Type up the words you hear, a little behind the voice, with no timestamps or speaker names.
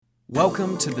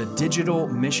Welcome to the Digital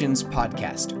Missions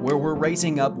Podcast, where we're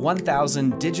raising up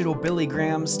 1,000 digital Billy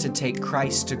Grahams to take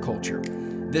Christ to culture.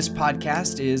 This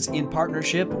podcast is in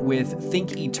partnership with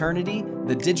Think Eternity,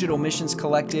 the Digital Missions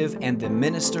Collective, and the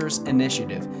Ministers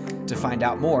Initiative. To find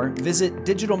out more, visit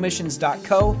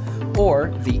digitalmissions.co or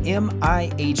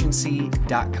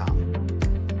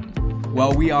themiagency.com.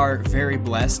 Well, we are very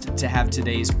blessed to have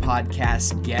today's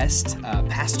podcast guest,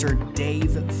 Pastor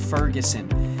Dave Ferguson.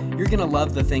 You're going to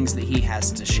love the things that he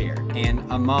has to share. And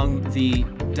among the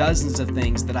dozens of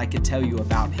things that I could tell you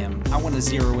about him, I want to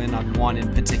zero in on one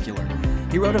in particular.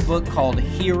 He wrote a book called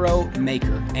Hero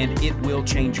Maker, and it will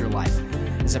change your life.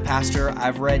 As a pastor,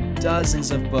 I've read dozens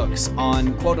of books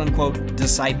on quote-unquote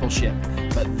discipleship,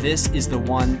 but this is the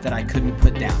one that I couldn't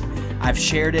put down. I've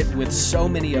shared it with so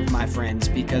many of my friends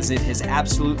because it has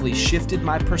absolutely shifted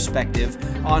my perspective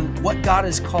on what God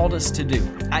has called us to do.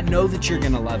 I know that you're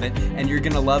going to love it, and you're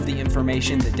going to love the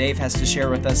information that Dave has to share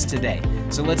with us today.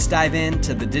 So let's dive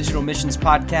into the Digital Missions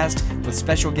Podcast with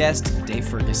special guest Dave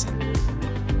Ferguson.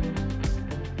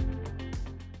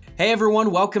 Hey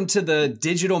everyone, welcome to the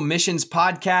Digital Missions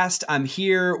Podcast. I'm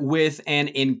here with an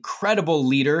incredible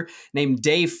leader named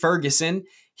Dave Ferguson.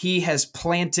 He has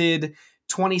planted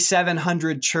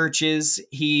 2,700 churches.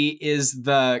 He is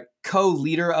the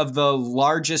co-leader of the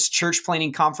largest church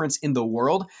planting conference in the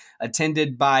world,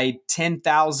 attended by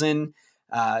 10,000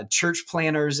 church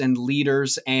planners and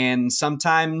leaders, and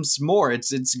sometimes more.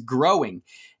 It's growing.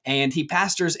 And he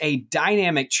pastors a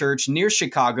dynamic church near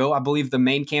Chicago. I believe the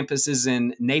main campus is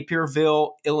in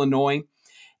Naperville, Illinois,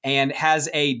 and has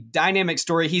a dynamic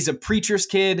story. He's a preacher's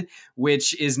kid,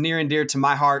 which is near and dear to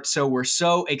my heart. So we're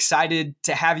so excited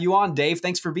to have you on, Dave.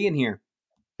 Thanks for being here.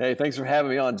 Hey, thanks for having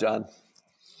me on, John.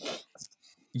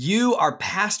 You are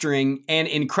pastoring an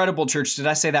incredible church. Did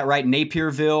I say that right?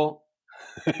 Naperville?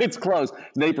 It's close.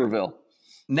 Naperville,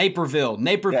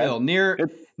 yeah,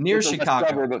 near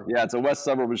Chicago. It's a west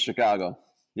suburb of Chicago.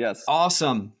 Yes.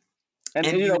 Awesome. And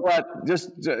you know what? Just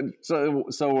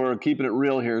so we're keeping it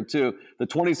real here too. The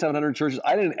 2,700 churches.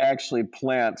 I didn't actually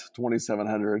plant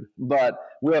 2,700, but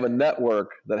we have a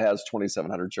network that has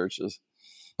 2,700 churches.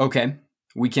 Okay,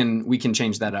 we can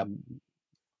change that up.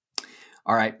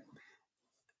 All right.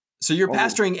 So you're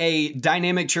pastoring a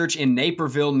dynamic church in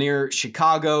Naperville near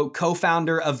Chicago,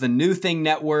 co-founder of the New Thing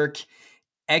Network,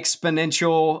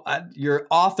 Exponential. You're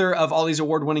author of all these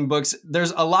award-winning books.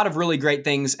 There's a lot of really great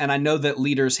things, and I know that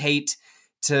leaders hate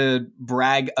to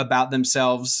brag about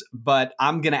themselves, but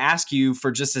I'm going to ask you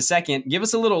for just a second. Give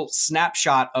us a little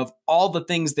snapshot of all the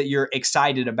things that you're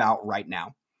excited about right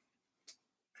now.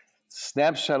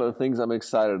 Snapshot of the things I'm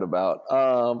excited about.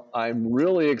 I'm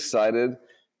really excited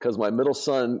because my middle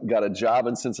son got a job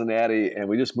in Cincinnati, and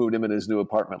we just moved him in his new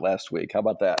apartment last week. How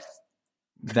about that?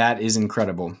 That is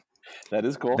incredible. That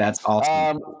is cool. That's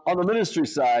awesome. On the ministry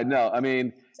side, no. I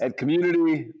mean, at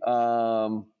Community,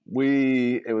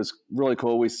 it was really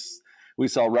cool. We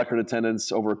saw record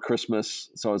attendance over Christmas,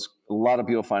 so it's a lot of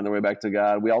people find their way back to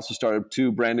God. We also started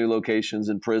 2 brand new locations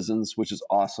in prisons, which is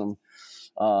awesome.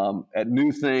 At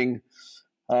New Thing,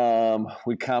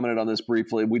 we commented on this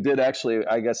briefly. We did actually,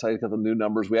 I guess I got the new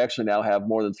numbers. We actually now have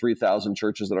more than 3,000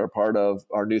 churches that are part of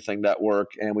our New Thing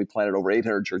network, and we planted over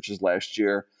 800 churches last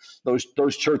year.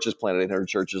 Those churches planted 800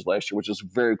 churches last year, which is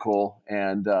very cool.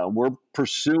 And we're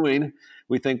pursuing,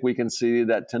 we think we can see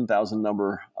that 10,000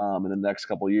 number in the next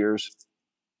couple of years.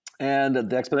 And on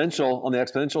the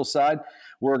exponential side,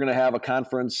 we're going to have a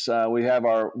conference. We have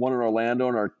our one in Orlando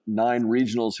and our 9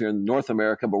 regionals here in North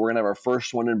America, but we're going to have our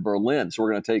first one in Berlin. So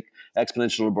we're going to take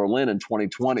Exponential to Berlin in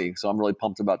 2020. So I'm really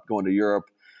pumped about going to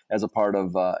Europe as a part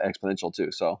of Exponential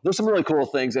too. So there's some really cool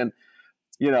things. And,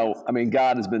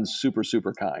 God has been super,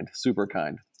 super kind, super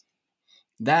kind.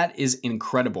 That is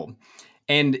incredible.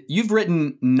 And you've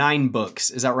written 9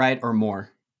 books, is that right, or more?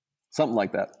 Something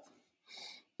like that.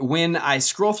 When I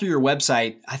scroll through your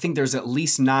website, I think there's at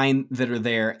least 9 that are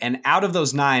there. And out of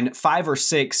those 9, 5 or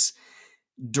 6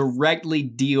 directly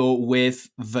deal with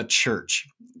the church.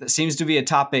 That seems to be a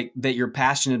topic that you're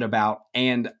passionate about.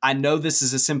 And I know this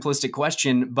is a simplistic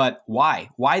question, but why?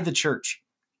 Why the church?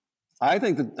 I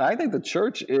think the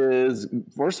church is,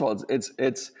 first of all,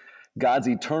 it's God's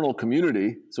eternal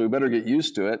community. So we better get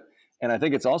used to it. And I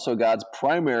think it's also God's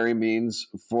primary means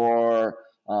for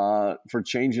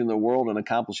changing the world and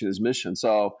accomplishing his mission.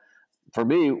 So for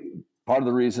me, part of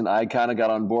the reason I kind of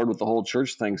got on board with the whole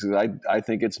church thing is I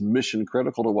think it's mission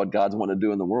critical to what God's wanting to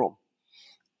do in the world.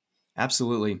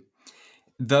 Absolutely.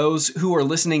 Those who are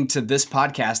listening to this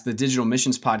podcast, the Digital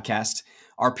Missions Podcast,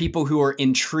 are people who are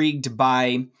intrigued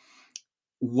by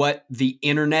what the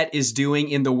internet is doing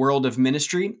in the world of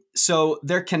ministry. So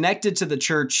they're connected to the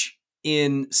church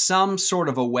in some sort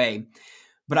of a way.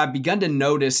 But I've begun to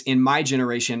notice in my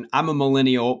generation, I'm a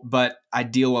millennial, but I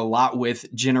deal a lot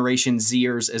with Generation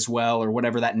Zers as well, or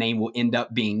whatever that name will end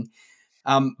up being.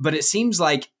 But it seems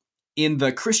like in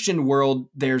the Christian world,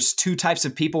 there's two types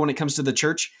of people when it comes to the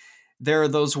church. There are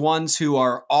those ones who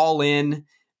are all in,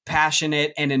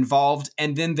 passionate, and involved.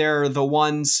 And then there are the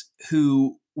ones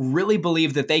who really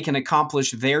believe that they can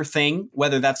accomplish their thing,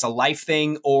 whether that's a life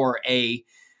thing or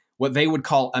what they would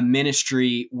call a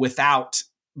ministry without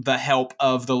the help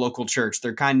of the local church.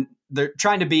 They're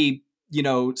trying to be,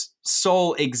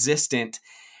 sole existent.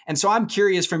 And so I'm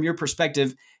curious from your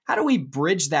perspective, how do we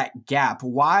bridge that gap?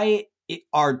 Why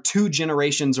are two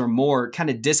generations or more kind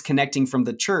of disconnecting from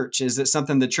the church? Is it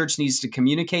something the church needs to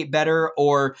communicate better,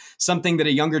 or something that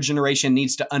a younger generation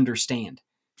needs to understand?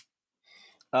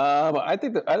 I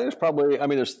think there's probably,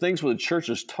 there's things where the church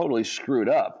is totally screwed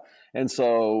up. And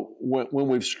so when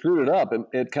we've screwed it up,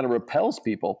 it kind of repels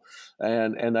people.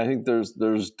 And I think there's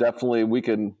definitely,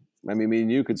 me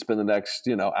and you could spend the next,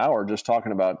 hour just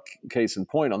talking about case in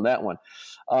point on that one.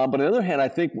 But on the other hand, I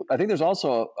think there's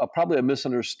also probably a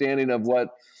misunderstanding of what,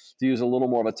 to use a little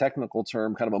more of a technical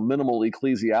term, kind of a minimal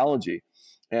ecclesiology.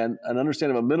 And an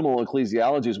understanding of a minimal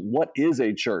ecclesiology is, what is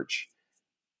a church?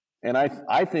 And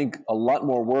I think a lot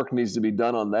more work needs to be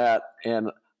done on that. And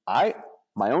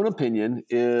my own opinion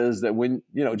is that when,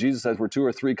 Jesus says, where two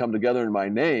or three come together in my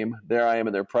name, there I am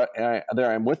in there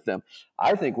I am with them.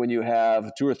 I think when you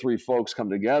have two or three folks come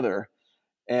together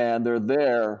and they're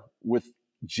there with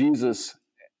Jesus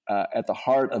at the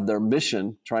heart of their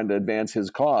mission, trying to advance his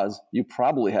cause, you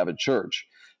probably have a church.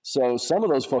 So some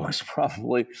of those folks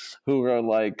probably who are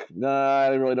like, nah, I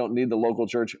really don't need the local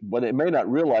church, but they may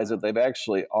not realize that they've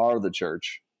actually are the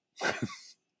church.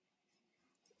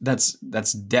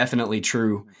 That's definitely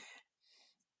true.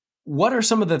 What are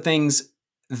some of the things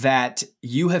that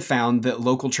you have found that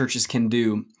local churches can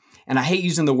do? And I hate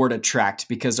using the word attract,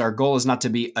 because our goal is not to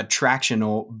be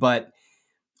attractional, but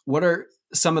what are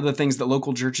some of the things that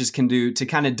local churches can do to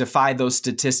kind of defy those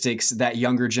statistics that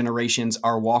younger generations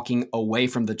are walking away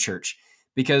from the church?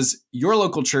 Because your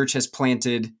local church has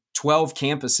planted 12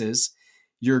 campuses,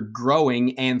 you're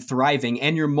growing and thriving,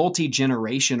 and you're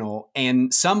multi-generational.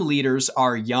 And some leaders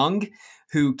are young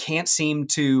who can't seem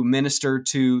to minister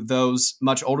to those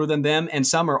much older than them. And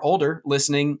some are older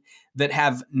listening that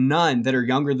have none that are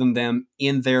younger than them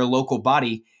in their local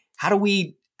body. How do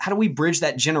we bridge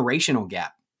that generational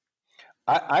gap?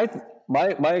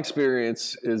 My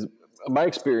experience is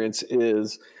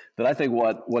that I think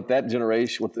what that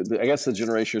generation, I guess the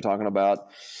generation you're talking about,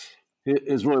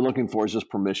 is really looking for is just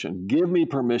permission. Give me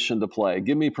permission to play.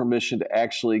 Give me permission to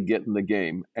actually get in the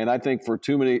game. And I think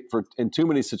in too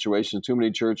many situations, too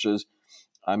many churches,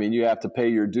 you have to pay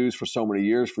your dues for so many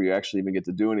years for you actually even get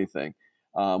to do anything.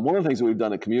 One of the things that we've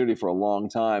done at community for a long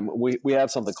time, we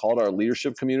have something called our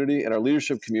leadership community, and our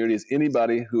leadership community is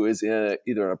anybody who is in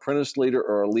either an apprentice leader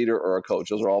or a leader or a coach.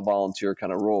 Those are all volunteer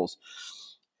kind of roles.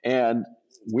 And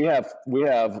we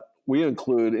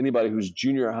include anybody who's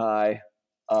junior high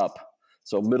up.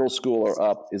 So middle school or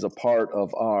up is a part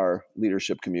of our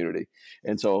leadership community.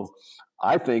 And so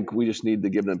I think we just need to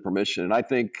give them permission. And I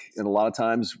think in a lot of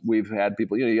times we've had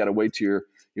people, you got to wait to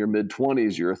your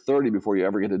mid-20s, you're 30 before you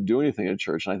ever get to do anything in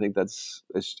church. And I think it's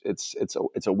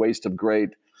a waste of great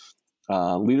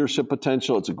leadership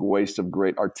potential. It's a waste of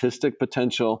great artistic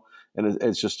potential. And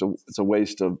it's a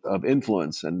waste of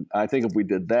influence. And I think if we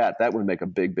did that would make a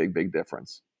big, big, big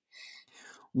difference.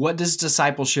 What does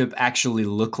discipleship actually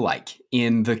look like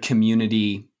in the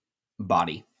community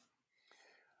body?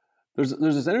 There's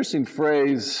this interesting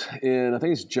phrase in, I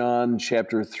think it's John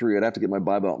chapter 3. I'd have to get my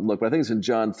Bible out and look, but I think it's in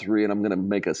John 3, and I'm going to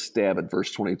make a stab at verse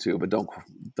 22, but don't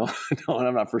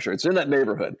I'm not for sure. It's in that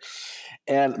neighborhood.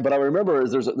 But I remember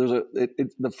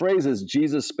the phrase is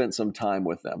Jesus spent some time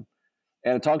with them.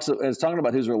 And it's talking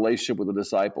about his relationship with the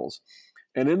disciples.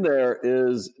 And in there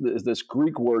is this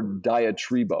Greek word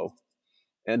diatribo.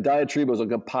 And diatribo is a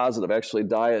composite of actually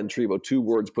dia and tribo, two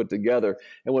words put together.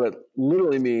 And what it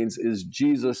literally means is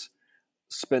Jesus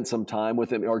spent some time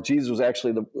with him, or Jesus was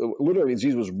literally means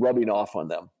Jesus was rubbing off on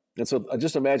them. And so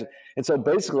just imagine. And so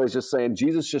basically it's just saying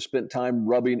Jesus just spent time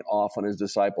rubbing off on his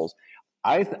disciples.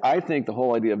 I think the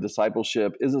whole idea of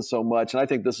discipleship isn't so much, and I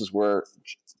think this is where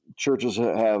churches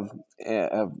have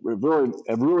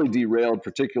really derailed,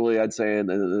 particularly I'd say in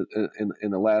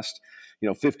the last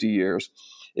 50 years,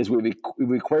 is we've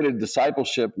equated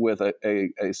discipleship with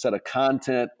a set of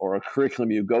content or a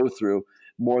curriculum you go through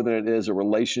more than it is a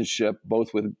relationship,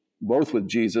 both with both with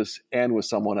Jesus and with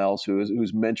someone else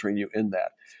who's mentoring you in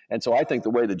that. And so I think the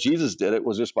way that Jesus did it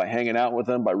was just by hanging out with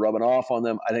them, by rubbing off on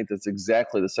them. I think that's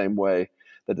exactly the same way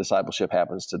that discipleship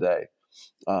happens today.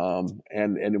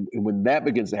 And when that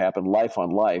begins to happen, life on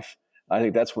life, I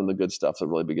think that's when the good stuff that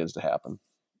really begins to happen.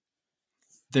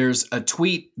 There's a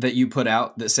tweet that you put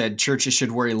out that said churches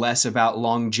should worry less about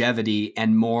longevity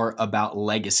and more about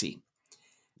legacy.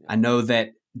 I know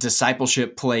that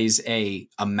discipleship plays a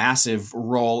massive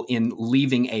role in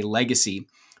leaving a legacy,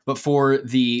 but for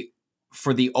the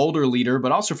older leader,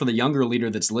 but also for the younger leader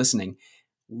that's listening,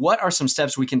 what are some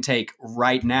steps we can take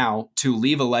right now to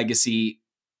leave a legacy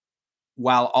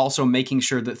while also making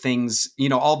sure that things,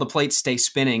 all the plates stay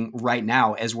spinning right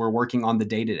now as we're working on the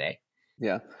day-to-day?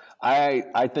 Yeah.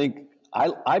 I think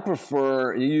I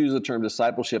prefer, you use the term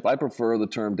discipleship, I prefer the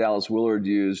term Dallas Willard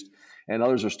used, and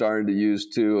others are starting to use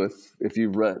too. If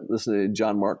you've listened to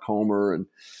John Mark Comer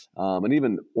and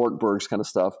even Ortberg's kind of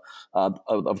stuff of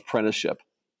apprenticeship.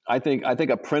 I think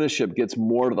apprenticeship gets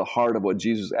more to the heart of what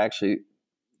Jesus is actually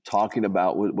talking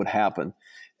about would happen.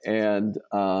 And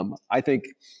I think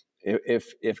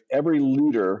if every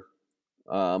leader,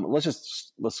 we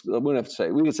don't have to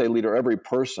say, we could say leader, every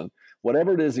person,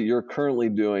 whatever it is that you're currently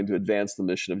doing to advance the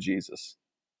mission of Jesus,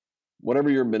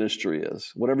 whatever your ministry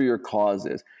is, whatever your cause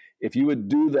is, if you would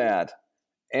do that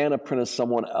and apprentice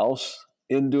someone else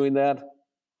in doing that,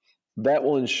 that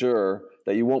will ensure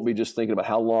that you won't be just thinking about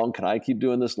how long can I keep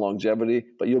doing this, longevity,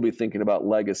 but you'll be thinking about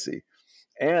legacy.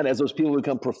 And as those people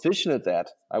become proficient at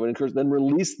that, I would encourage them,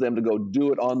 release them to go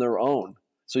do it on their own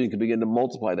so you can begin to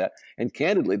multiply that. And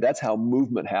candidly, that's how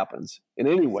movement happens. In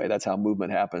any way, that's how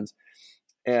movement happens.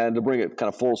 And to bring it kind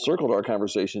of full circle to our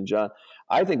conversation, John,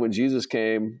 I think when Jesus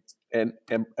came and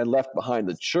left behind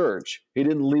the church, he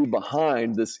didn't leave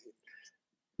behind this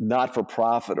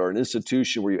not-for-profit or an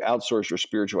institution where you outsource your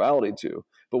spirituality to.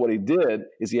 But what he did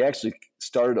is he actually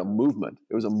started a movement.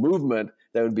 It was a movement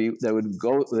that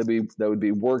would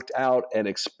be worked out and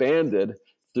expanded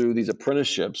through these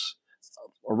apprenticeships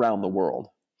around the world.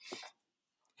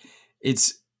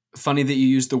 It's funny that you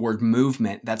use the word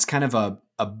movement. That's kind of a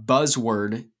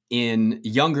buzzword in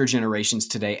younger generations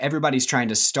today. Everybody's trying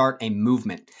to start a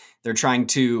movement. They're trying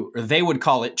to, or they would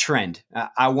call it trend.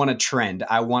 I want a trend.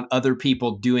 I want other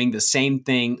people doing the same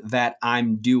thing that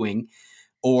I'm doing,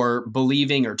 or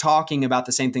believing or talking about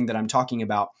the same thing that I'm talking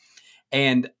about.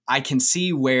 And I can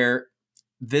see where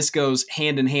this goes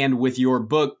hand in hand with your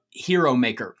book, Hero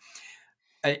Maker,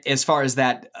 as far as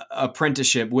that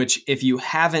apprenticeship, which if you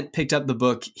haven't picked up the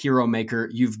book, Hero Maker,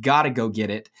 you've got to go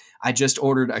get it. I just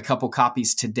ordered a couple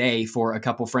copies today for a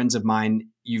couple friends of mine.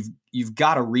 You've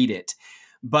got to read it.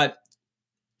 But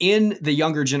in the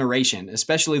younger generation,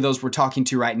 especially those we're talking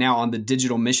to right now on the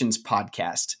Digital Missions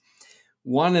podcast,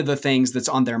 one of the things that's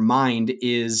on their mind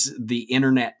is the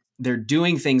internet. They're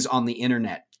doing things on the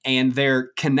internet and they're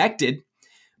connected,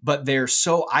 but they're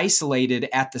so isolated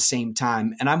at the same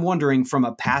time. And I'm wondering, from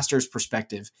a pastor's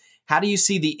perspective, how do you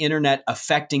see the internet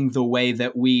affecting the way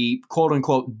that we, quote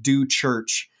unquote, do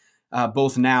church,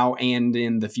 both now and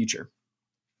in the future?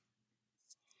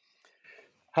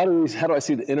 How do I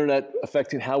see the internet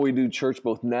affecting how we do church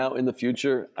both now and in the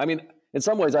future? I mean, in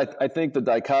some ways, I think the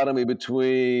dichotomy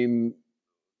between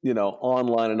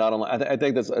online and not online, I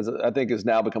think has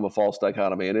now become a false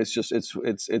dichotomy, and it's just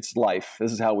it's life.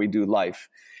 This is how we do life,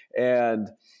 and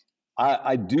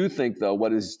I do think, though,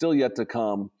 what is still yet to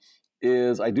come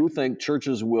is I do think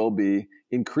churches will be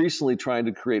increasingly trying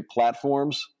to create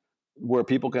platforms where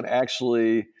people can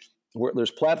actually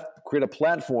create a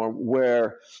platform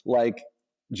where, like,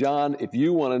 John, if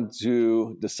you wanted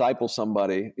to disciple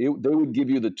somebody, they would give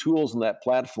you the tools in that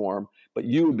platform, but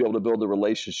you would be able to build a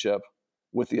relationship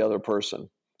with the other person.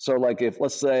 So, like, if,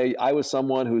 let's say, I was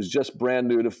someone who's just brand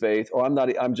new to faith, or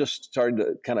I'm just starting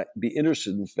to kind of be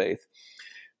interested in faith,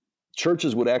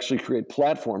 churches would actually create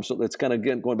platforms. So that's kind of,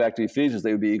 again, going back to Ephesians,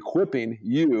 they would be equipping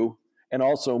you and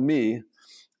also me,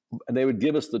 and they would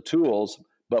give us the tools,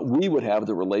 but we would have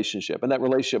the relationship. And that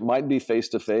relationship might be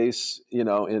face-to-face,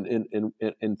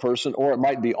 in person, or it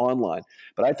might be online.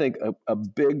 But I think a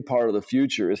big part of the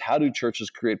future is, how do churches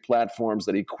create platforms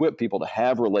that equip people to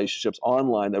have relationships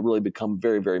online that really become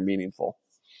very, very meaningful?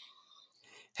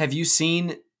 Have you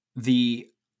seen the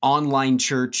online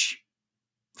church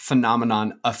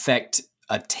phenomenon affect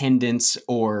attendance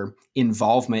or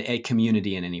involvement at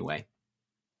community in any way?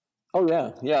 Oh,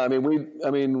 yeah. Yeah.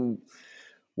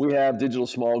 We have digital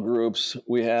small groups.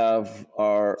 We have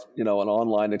our, an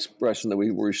online expression that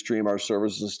we stream our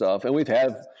services and stuff. And we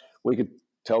could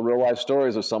tell real life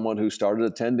stories of someone who started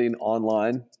attending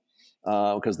online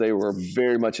because they were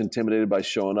very much intimidated by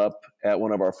showing up at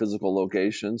one of our physical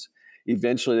locations.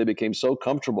 Eventually, they became so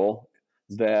comfortable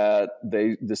that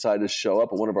they decided to show up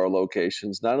at one of our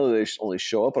locations. Not only did they only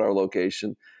show up at our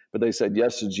location, but they said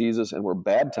yes to Jesus and were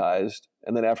baptized.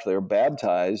 And then after they were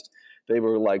baptized, they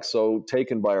were like so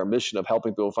taken by our mission of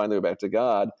helping people find their way back to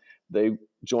God. They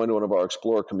joined one of our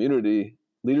Explorer community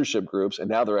leadership groups, and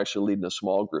now they're actually leading a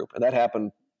small group. And that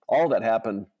happened, all that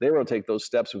happened, they were able to take those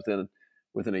steps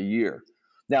within a year.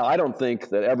 Now, I don't think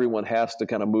that everyone has to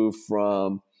kind of move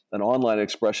from an online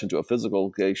expression to a physical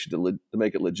location to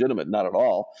make it legitimate. Not at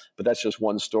all. But that's just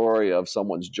one story of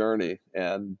someone's journey.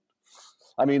 And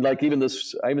I mean, like even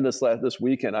this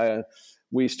weekend,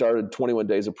 we started 21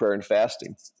 days of prayer and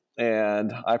fasting.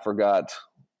 And I forgot,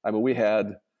 I mean, we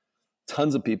had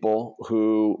tons of people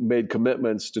who made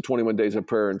commitments to 21 days of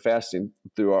prayer and fasting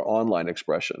through our online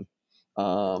expression,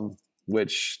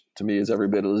 which to me is every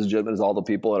bit as legitimate as all the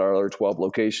people at our other 12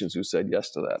 locations who said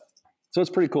yes to that. So it's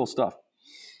pretty cool stuff.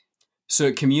 So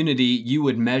at Community, you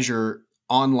would measure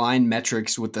online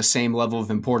metrics with the same level of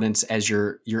importance as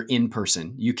your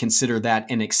in-person. You consider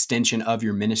that an extension of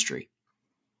your ministry.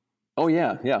 Oh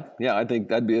yeah. I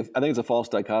think I think it's a false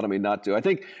dichotomy not to. You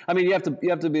have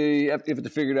to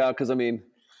figure it out, because I mean,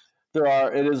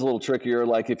 it is a little trickier.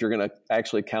 Like if you're going to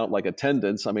actually count like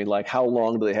attendance, I mean, like how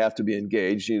long do they have to be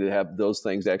engaged? You need to have those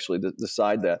things actually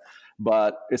decide that.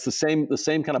 But it's the same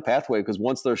kind of pathway, because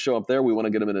once they show up there, we want to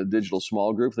get them in a digital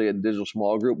small group. If they get a digital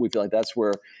small group, we feel like that's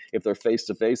where, if they're face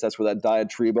to face, that's where that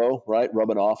diatribo, right,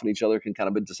 rubbing off on each other can kind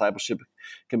of be discipleship,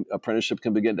 apprenticeship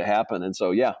can begin to happen. And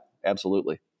so, yeah,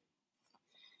 absolutely.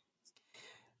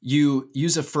 You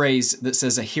use a phrase that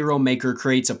says a hero maker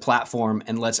creates a platform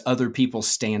and lets other people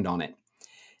stand on it.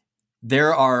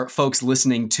 There are folks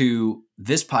listening to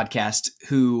this podcast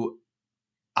who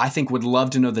I think would love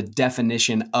to know the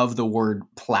definition of the word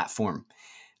platform.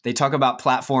 They talk about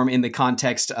platform in the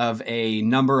context of a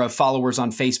number of followers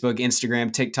on Facebook,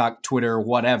 Instagram, TikTok, Twitter,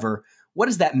 whatever. What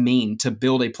does that mean to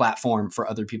build a platform for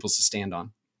other people to stand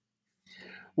on?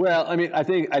 Well, I mean, I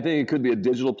think it could be a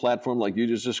digital platform like you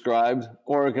just described,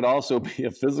 or it could also be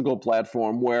a physical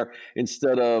platform where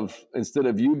instead of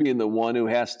you being the one who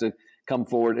has to come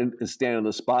forward and stand in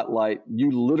the spotlight,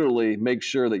 you literally make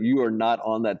sure that you are not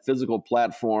on that physical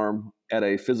platform at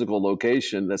a physical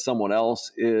location, that someone else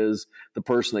is the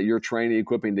person that you're training,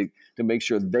 equipping to make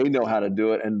sure they know how to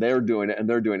do it, and they're doing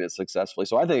it successfully.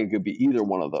 So I think it could be either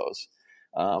one of those.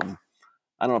 I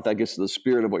don't know if that gets to the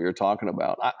spirit of what you're talking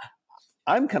about.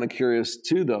 I'm kind of curious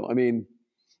too, though. I mean,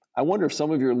 I wonder if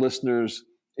some of your listeners,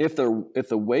 if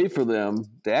the way for them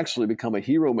to actually become a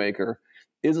hero maker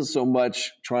isn't so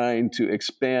much trying to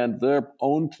expand their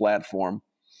own platform,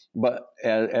 but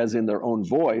as in their own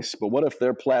voice, but what if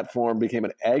their platform became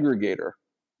an aggregator?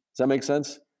 Does that make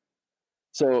sense?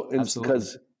 So it's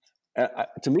because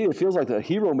to me, it feels like the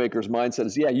hero maker's mindset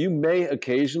is, yeah, you may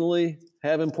occasionally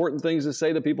have important things to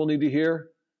say that people need to hear,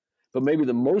 but maybe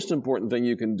the most important thing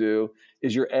you can do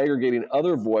is you're aggregating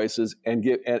other voices and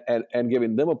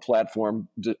giving them a platform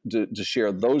to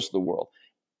share those to the world.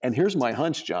 And here's my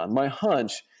hunch, John. My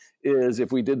hunch is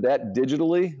if we did that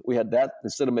digitally, we had that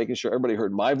instead of making sure everybody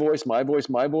heard my voice,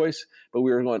 but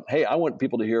we were going, hey, I want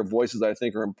people to hear voices that I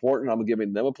think are important. I'm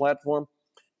giving them a platform.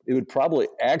 It would probably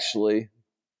actually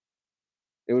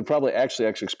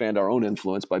expand our own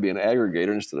influence by being an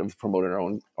aggregator instead of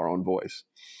promoting our own voice.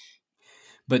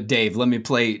 But Dave, let me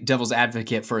play devil's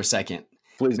advocate for a second.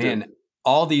 Please do.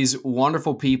 All these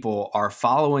wonderful people are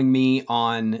following me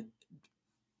on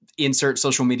insert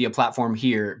social media platform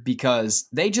here because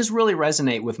they just really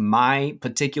resonate with my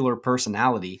particular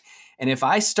personality. And if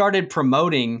I started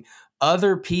promoting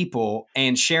other people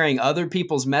and sharing other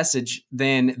people's message,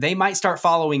 then they might start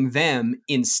following them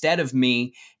instead of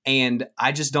me. And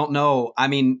I just don't know. I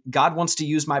mean, God wants to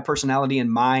use my personality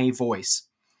and my voice.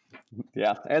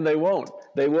 Yeah, and they won't.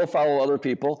 They will follow other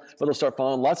people, but they'll start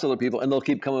following lots of other people, and they'll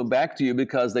keep coming back to you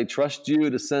because they trust you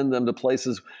to send them to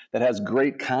places that has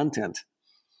great content.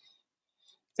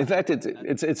 In fact,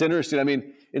 it's interesting. I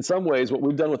mean, in some ways, what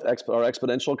we've done with our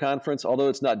Exponential conference, although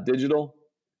it's not digital,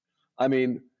 I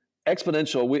mean,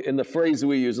 Exponential, in the phrase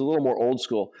we use, a little more old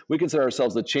school, we consider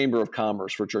ourselves the Chamber of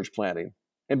Commerce for church planting.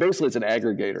 And basically, it's an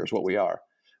aggregator is what we are.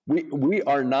 We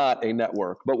are not a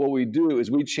network, but what we do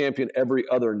is we champion every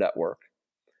other network.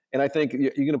 And I think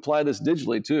you can apply this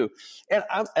digitally too. And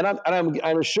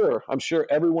I'm sure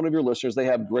every one of your listeners, they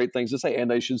have great things to say, and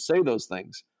they should say those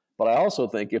things. But I also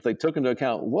think if they took into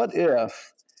account, what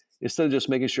if instead of just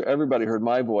making sure everybody heard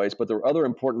my voice, but there were other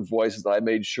important voices that I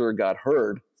made sure got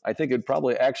heard, I think it'd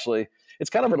probably actually, it's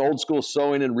kind of an old school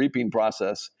sowing and reaping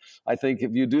process. I think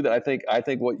if you do that, I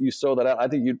think what you sow that out, I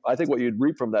think what you'd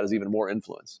reap from that is even more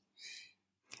influence.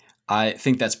 I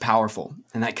think that's powerful.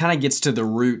 And that kind of gets to the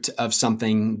root of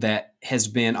something that has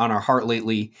been on our heart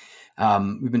lately.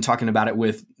 We've been talking about it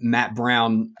with Matt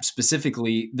Brown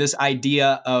specifically, this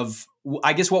idea of,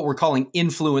 I guess, what we're calling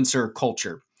influencer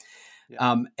culture.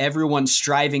 Everyone's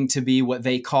striving to be what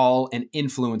they call an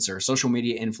influencer, social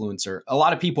media influencer. A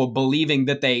lot of people believing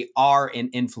that they are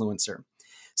an influencer.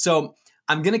 So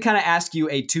I'm going to kind of ask you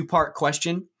a two-part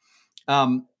question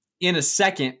in a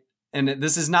second. And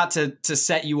this is not to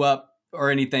set you up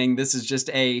or anything. This is just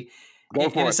in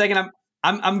a second.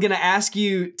 I'm going to ask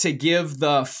you to give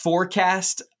the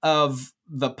forecast of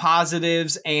the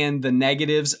positives and the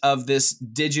negatives of this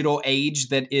digital age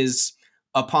that is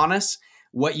upon us.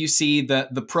 What you see,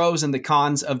 the pros and the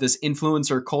cons of this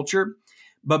influencer culture.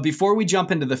 But before we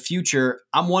jump into the future,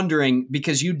 I'm wondering,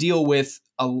 because you deal with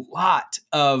a lot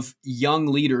of young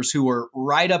leaders who are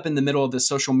right up in the middle of the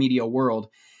social media world,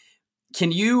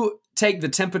 can you take the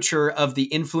temperature of the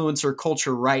influencer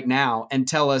culture right now and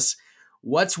tell us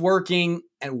what's working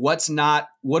and what's not?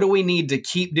 What do we need to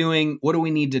keep doing? What do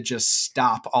we need to just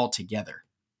stop altogether?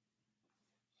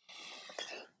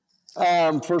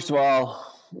 First of all,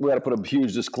 we got to put a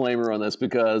huge disclaimer on this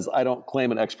because I don't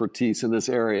claim an expertise in this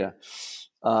area.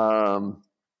 But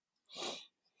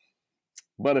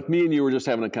if me and you were just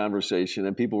having a conversation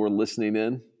and people were listening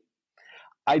in,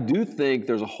 I do think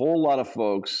there's a whole lot of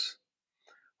folks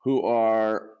who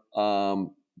are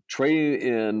trading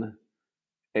in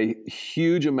a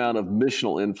huge amount of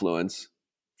missional influence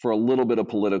for a little bit of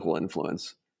political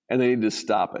influence, and they need to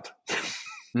stop it.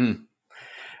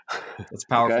 That's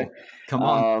powerful. Okay? Come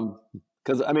on.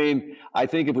 Because, I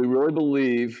think if we really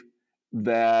believe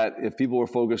that if people were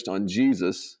focused on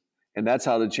Jesus and that's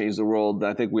how to change the world, then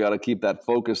I think we ought to keep that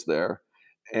focus there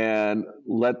and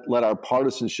let our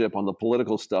partisanship on the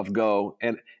political stuff go.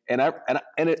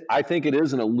 I think it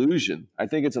is an illusion. I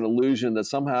think it's an illusion that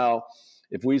somehow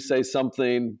if we say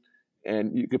something,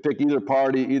 and you could pick either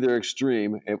party, either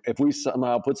extreme, if we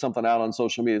somehow put something out on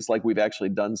social media, it's like we've actually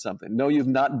done something. No, you've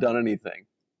not done anything.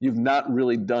 You've not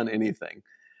really done anything.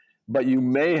 But you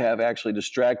may have actually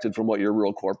distracted from what your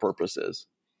real core purpose is.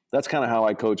 That's kind of how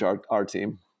I coach our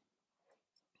team.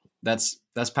 That's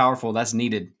powerful. That's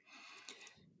needed.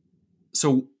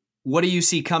 So what do you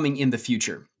see coming in the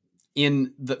future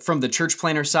from the church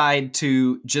planner side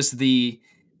to just the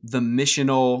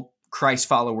missional Christ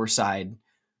follower side?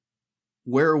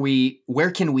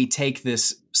 Where can we take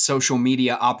this social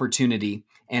media opportunity,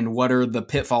 and what are the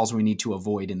pitfalls we need to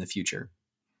avoid in the future?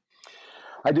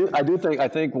 I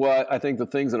think the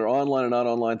things that are online and not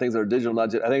online, things that are digital, I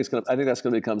think that's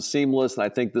going to become seamless. And I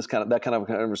think that kind of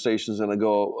conversation is going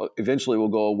to eventually will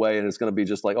go away, and it's going to be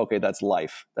just like, okay, that's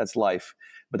life.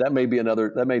 But that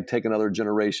may take another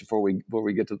generation before we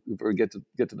get to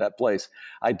that place.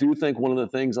 I do think one of the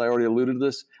things, I already alluded to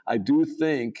this, I do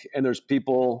think, and there's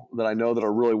people that I know that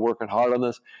are really working hard on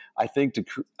this. I think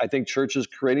churches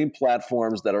creating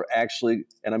platforms that are actually,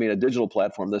 and I mean a digital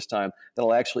platform this time,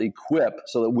 that'll actually equip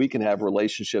so that we can have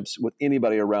relationships with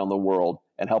anybody around the world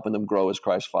and helping them grow as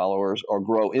Christ followers or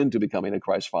grow into becoming a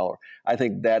Christ follower. I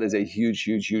think that is a huge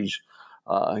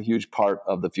part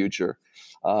of the future.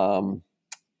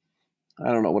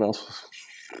 I don't know what else.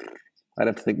 I'd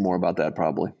have to think more about that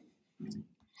probably.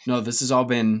 No, this has all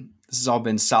been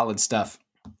solid stuff.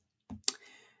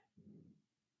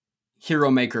 Hero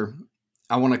Maker,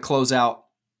 I want to close out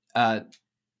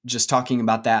just talking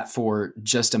about that for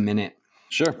just a minute.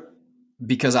 Sure.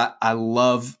 Because I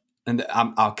love, and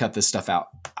I'll cut this stuff out.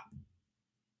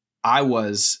 I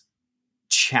was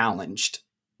challenged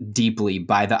deeply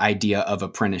by the idea of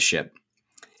apprenticeship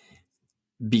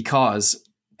because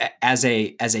as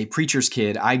a preacher's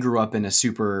kid, I grew up in a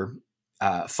super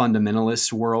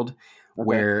fundamentalist world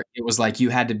where it was like you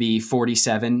had to be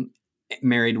 47,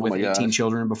 married with 18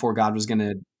 children before God was going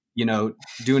to,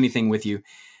 do anything with you.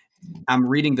 I'm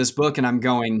reading this book and I'm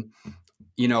going,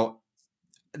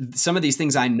 some of these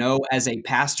things I know as a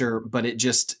pastor, but it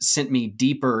just sent me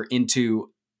deeper into.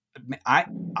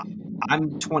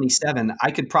 I'm 27.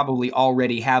 I could probably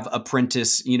already have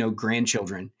apprentice,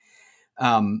 grandchildren.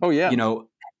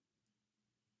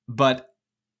 But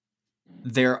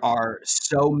there are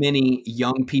so many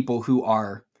young people who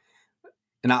are,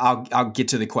 and I'll get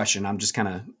to the question. I'm just kind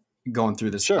of going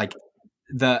through this. Sure.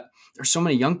 There's so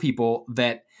many young people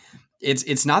that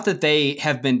it's not that they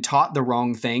have been taught the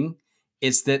wrong thing.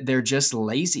 It's that they're just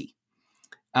lazy.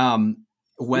 You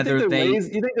think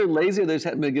they're lazy or they just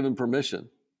haven't been given permission?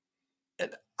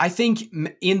 I think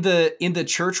in the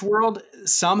church world,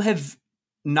 some have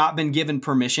not been given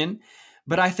permission,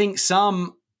 but I think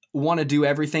some want to do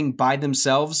everything by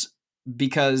themselves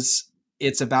because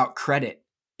it's about credit.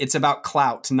 It's about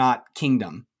clout, not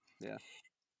kingdom. Yeah.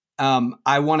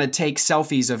 I want to take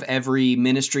selfies of every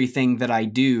ministry thing that I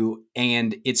do,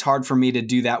 and it's hard for me to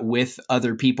do that with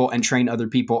other people and train other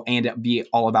people and it be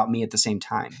all about me at the same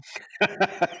time.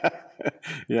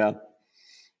 Yeah.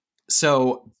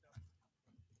 So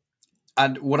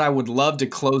what I would love to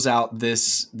close out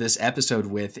this episode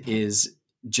with is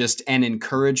just an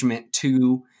encouragement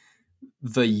to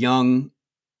the young,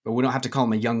 but we don't have to call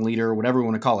them a young leader or whatever we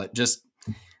want to call it, just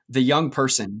the young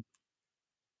person,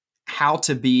 how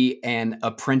to be an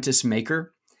apprentice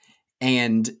maker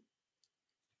and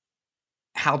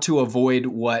how to avoid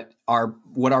what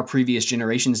our previous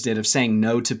generations did of saying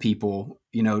no to people,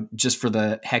 just for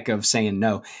the heck of saying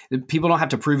no. People don't have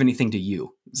to prove anything to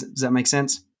you. Does that make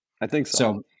sense? I think so.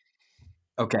 So,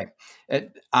 okay.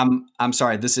 I'm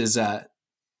sorry. This is,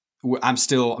 I'm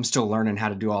still learning how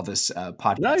to do all this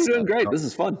podcast. No, you're doing great. So this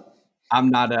is fun. I'm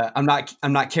not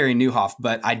Carrie Newhoff,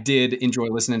 but I did enjoy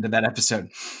listening to that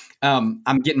episode. I'm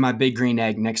getting my big green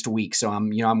egg next week, so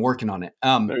I'm working on it.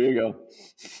 There you go.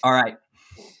 All right.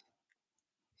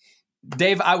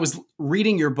 Dave, I was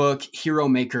reading your book, Hero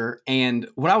Maker, and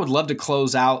what I would love to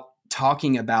close out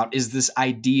talking about is this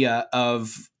idea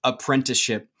of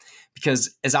apprenticeship.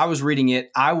 Because as I was reading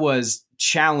it, I was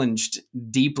challenged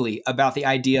deeply about the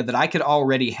idea that I could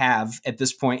already have at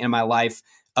this point in my life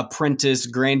apprentice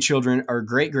grandchildren or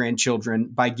great grandchildren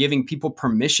by giving people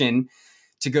permission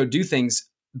to go do things.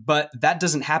 But that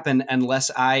doesn't happen unless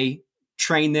I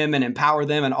train them and empower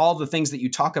them and all the things that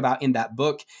you talk about in that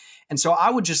book. And so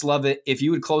I would just love it if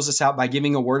you would close us out by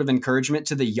giving a word of encouragement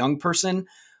to the young person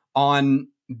on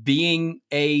being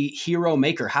a hero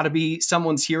maker, how to be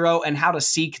someone's hero and how to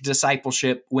seek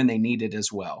discipleship when they need it as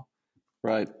well.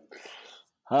 Right.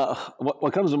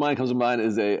 What comes to mind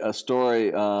is a story.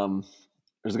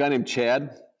 There's a guy named Chad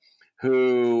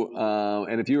who,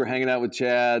 and if you were hanging out with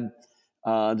Chad,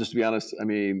 just to be honest, I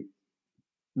mean,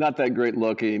 not that great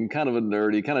looking, kind of a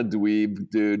nerdy, kind of dweeb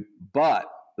dude. But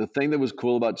the thing that was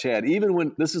cool about Chad, even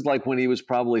when this is like when he was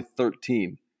probably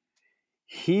 13,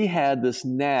 he had this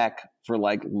knack for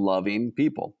like loving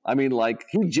people. I mean, like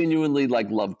he genuinely like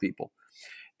loved people.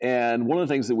 And one of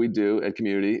the things that we do at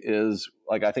Community is,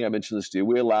 like I think I mentioned this to you,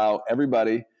 we allow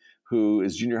everybody who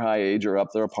is junior high age or up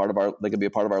there they can be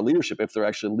a part of our leadership if they're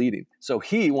actually leading. So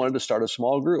he wanted to start a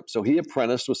small group. So he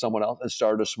apprenticed with someone else and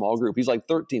started a small group. He's like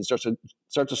 13, starts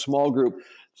a small group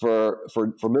for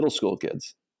middle school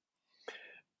kids.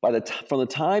 From the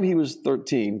time he was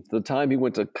 13 to the time he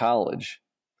went to college,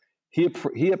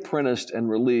 he apprenticed and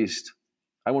released,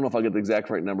 I don't know if I'll get the exact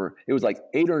right number, it was like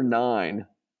 8 or 9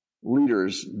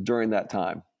 leaders during that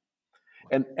time.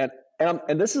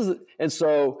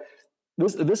 So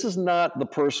this is not the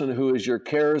person who is your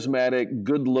charismatic,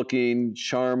 good-looking,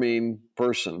 charming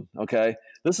person, okay?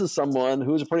 This is someone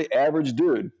who's a pretty average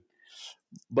dude.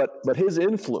 But his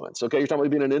influence, okay, you're talking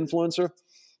about being an influencer?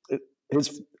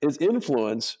 His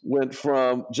influence went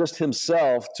from just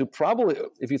himself to probably,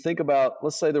 if you think about,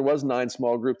 let's say there was 9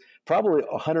 small groups, probably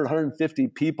 100, 150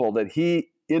 people that he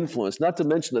influenced, not to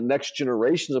mention the next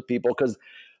generations of people because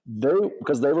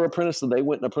they were apprenticed and they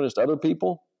went and apprenticed other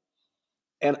people.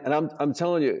 And I'm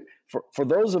telling you, for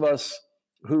those of us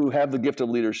who have the gift of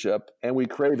leadership and we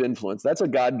crave influence, that's a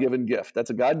God-given gift. That's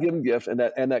a God-given gift, and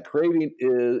that craving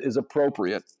is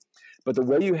appropriate. But the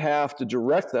way you have to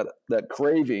direct that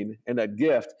craving and that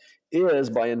gift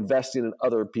is by investing in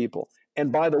other people.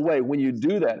 And by the way, when you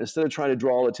do that, instead of trying to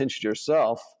draw all attention to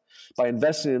yourself, by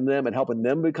investing in them and helping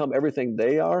them become everything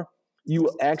they are, you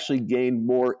will actually gain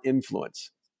more influence.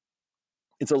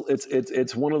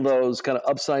 It's one of those kind of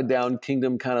upside down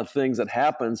kingdom kind of things that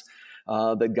happens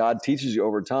that God teaches you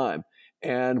over time.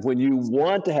 And when you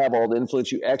want to have all the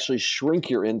influence, you actually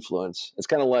shrink your influence. It's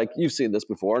kind of like, you've seen this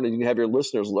before, and you can have your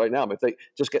listeners right now. If they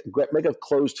just make a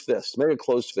closed fist, make a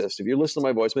closed fist. If you listen to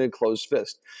my voice, make a closed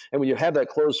fist. And when you have that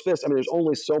closed fist, I mean, there's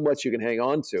only so much you can hang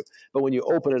on to. But when you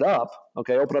open it up,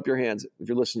 okay, open up your hands. If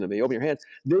you're listening to me, open your hands.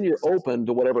 Then you're open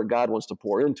to whatever God wants to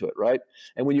pour into it, right?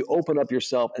 And when you open up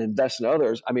yourself and invest in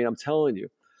others, I mean, I'm telling you,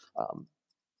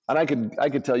 and I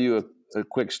could tell you a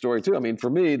quick story too. I mean, for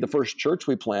me, the first church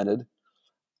we planted,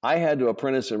 I had to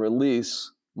apprentice and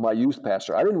release my youth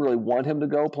pastor. I didn't really want him to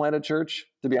go plant a church,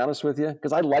 to be honest with you,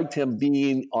 because I liked him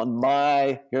being on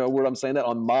my, what I'm saying, that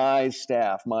on my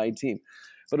staff, my team.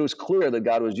 But it was clear that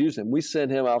God was using him. We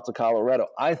sent him out to Colorado.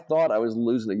 I thought I was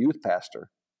losing a youth pastor.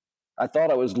 I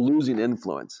thought I was losing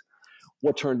influence.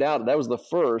 What turned out, that was the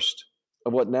first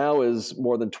of what now is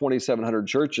more than 2,700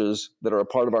 churches that are a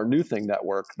part of our New Thing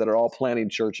network that are all planting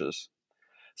churches.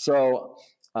 So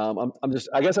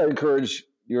I guess I encourage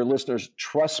your listeners,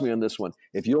 trust me on this one.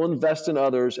 If you'll invest in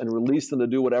others and release them to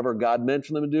do whatever God meant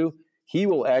for them to do, He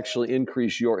will actually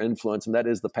increase your influence. And that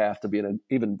is the path to being an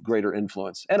even greater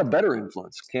influence and a better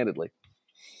influence, candidly.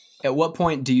 At what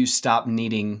point do you stop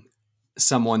needing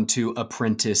someone to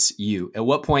apprentice you? At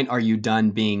what point are you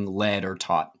done being led or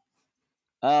taught?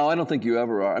 Oh, I don't think you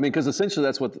ever are. I mean, because essentially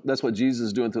that's what Jesus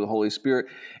is doing through the Holy Spirit.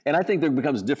 And I think there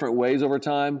becomes different ways over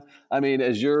time. I mean,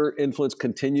 as your influence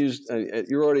continues,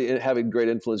 you're already having great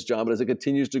influence, John, but as it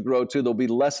continues to grow too, there'll be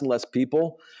less and less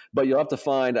people, but you'll have to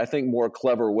find, I think, more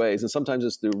clever ways. And sometimes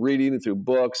it's through reading and through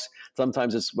books.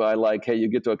 Sometimes it's by like, hey, you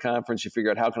get to a conference, you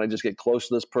figure out how can I just get close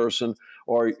to this person?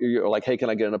 Or you're like, hey, can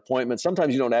I get an appointment?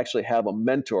 Sometimes you don't actually have a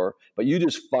mentor, but you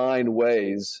just find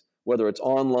ways, whether it's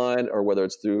online or whether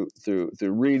it's through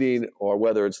reading or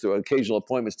whether it's through occasional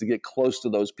appointments, to get close to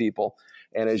those people.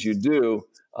 And as you do,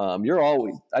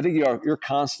 you're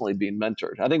constantly being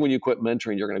mentored. I think when you quit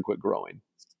mentoring, you're going to quit growing.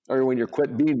 Or when you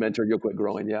quit being mentored, you'll quit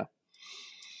growing. Yeah.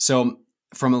 So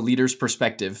from a leader's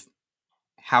perspective,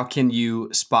 how can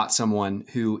you spot someone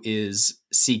who is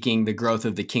seeking the growth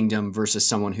of the kingdom versus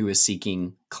someone who is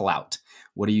seeking clout?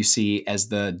 What do you see as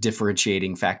the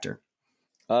differentiating factor?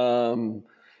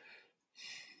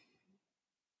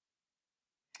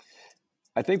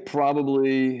 I think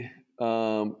probably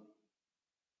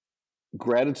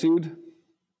gratitude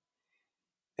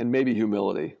and maybe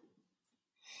humility.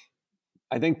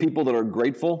 I think people that are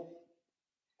grateful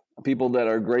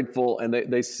and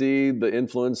they see the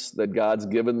influence that God's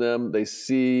given them. They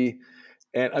see,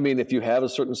 and I mean, if you have a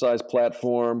certain size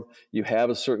platform, you have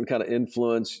a certain kind of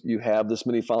influence, you have this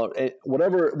many followers,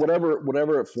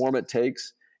 whatever form it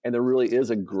takes, and there really is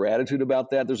a gratitude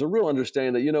about that. There's a real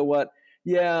understanding that, you know what?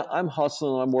 Yeah, I'm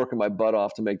hustling, I'm working my butt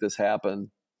off to make this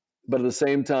happen. But at the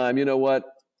same time, you know what?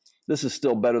 This is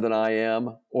still better than I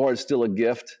am, or it's still a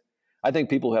gift. I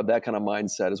think people who have that kind of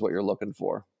mindset is what you're looking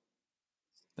for.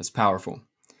 That's powerful.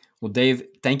 Well, Dave,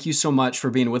 thank you so much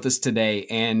for being with us today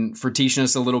and for teaching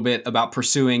us a little bit about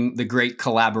pursuing the great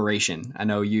collaboration. I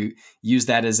know you use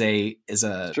that as a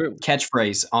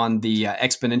catchphrase on the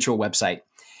Exponential website.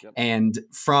 Yep. And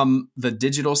from the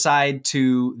digital side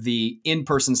to the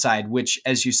in-person side, which,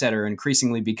 as you said, are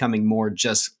increasingly becoming more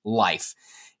just life,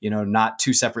 not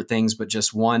two separate things, but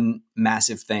just one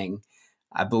massive thing.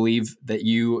 I believe that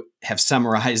you have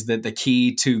summarized that the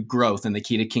key to growth and the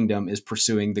key to kingdom is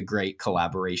pursuing the great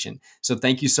collaboration. So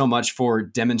thank you so much for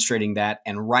demonstrating that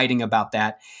and writing about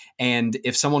that. And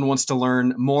if someone wants to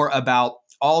learn more about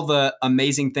all the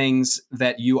amazing things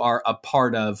that you are a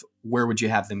part of, where would you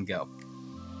have them go?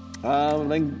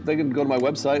 They can go to my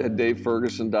website at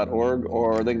daveferguson.org,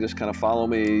 or they can just kind of follow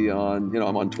me on,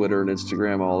 I'm on Twitter and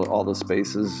Instagram, all the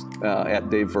spaces at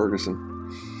Dave Ferguson.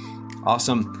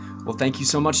 Awesome. Well, thank you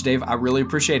so much, Dave. I really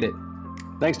appreciate it.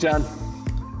 Thanks, John.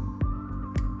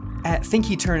 At Think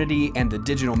Eternity and the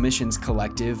Digital Missions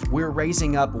Collective, we're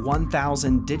raising up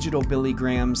 1,000 digital Billy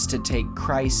Grahams to take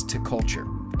Christ to culture,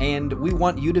 and we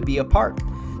want you to be a part.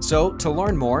 So to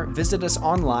learn more, visit us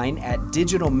online at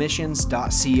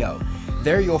digitalmissions.co.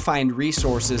 There you'll find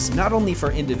resources not only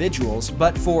for individuals,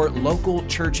 but for local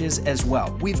churches as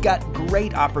well. We've got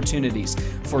great opportunities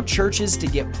for churches to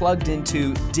get plugged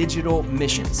into digital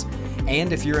missions.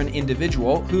 And if you're an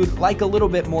individual who'd like a little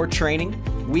bit more training,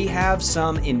 we have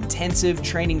some intensive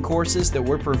training courses that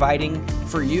we're providing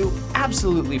for you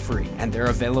absolutely free, and they're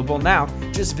available now.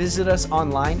 Just visit us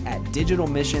online at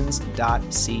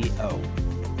digitalmissions.co.